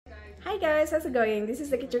Hi guys, how's it going? This is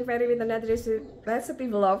the Kitchen Fairy with another recipe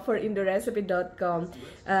vlog for indorecipe.com.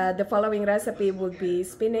 The following recipe would be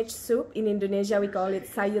spinach soup. In Indonesia we call it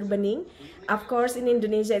sayur bening. Of course in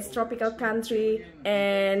Indonesia it's tropical country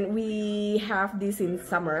and we have this in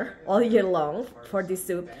summer all year long for this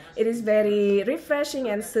soup. It is very refreshing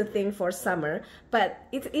and soothing for summer, but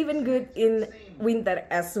it's even good in winter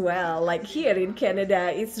as well. Like here in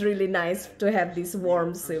Canada, it's really nice to have this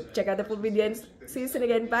warm soup. Check out the full video and see you soon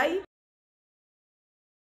again. Bye!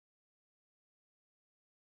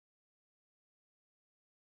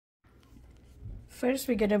 First,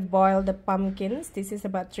 we're gonna boil the pumpkins. This is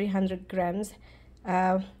about 300 grams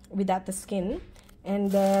without the skin.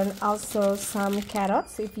 And then also some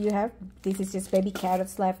carrots, if you have. This is just baby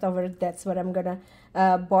carrots left over. That's what I'm gonna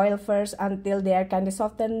boil first until they are kind of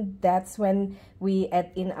softened. That's when we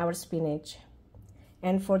add in our spinach.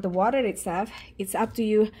 And for the water itself, it's up to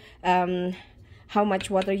you how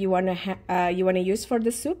much water you wanna use for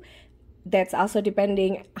the soup. That's also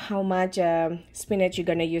depending how much spinach you're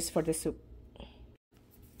gonna use for the soup.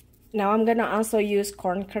 Now I'm gonna also use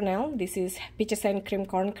corn kernel. This is peaches and cream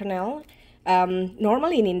corn kernel.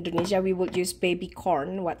 Normally in Indonesia we would use baby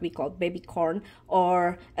corn, what we call baby corn,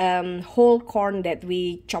 or whole corn that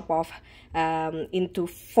we chop off into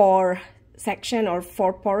 4 section or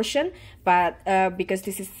 4 portion. But because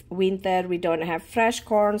this is winter, we don't have fresh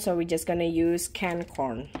corn, so we're just gonna use canned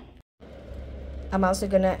corn. I'm also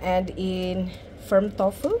gonna add in firm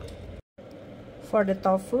tofu. For the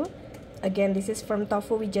tofu, again, this is firm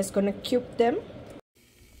tofu. We're just gonna cube them.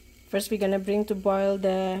 First, we're gonna bring to boil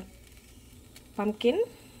the pumpkin.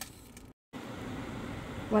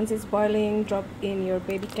 Once it's boiling, drop in your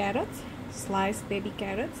baby carrots, sliced baby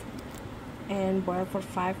carrots, and boil for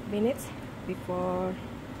 5 minutes before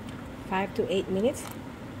 5 to 8 minutes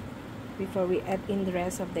before we add in the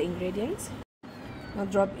rest of the ingredients. Now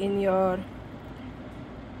drop in your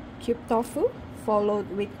cube tofu, followed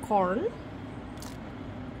with corn.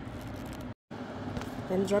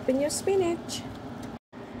 Then drop in your spinach.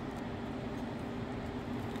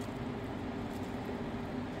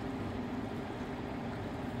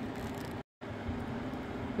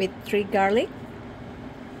 With 3 garlic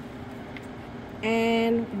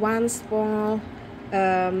and 1 small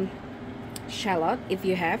shallot if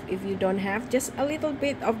you have. If you don't have, just a little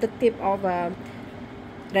bit of the tip of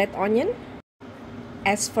red onion.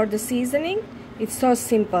 As for the seasoning, it's so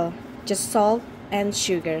simple, just salt and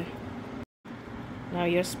sugar. Now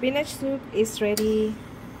your spinach soup is ready.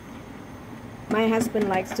 My husband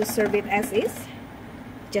likes to serve it as is,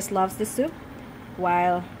 just loves the soup.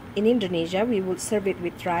 While in Indonesia we would serve it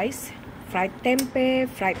with rice, fried tempe,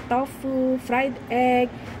 fried tofu, fried egg,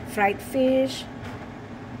 fried fish,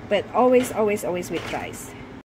 but always with rice.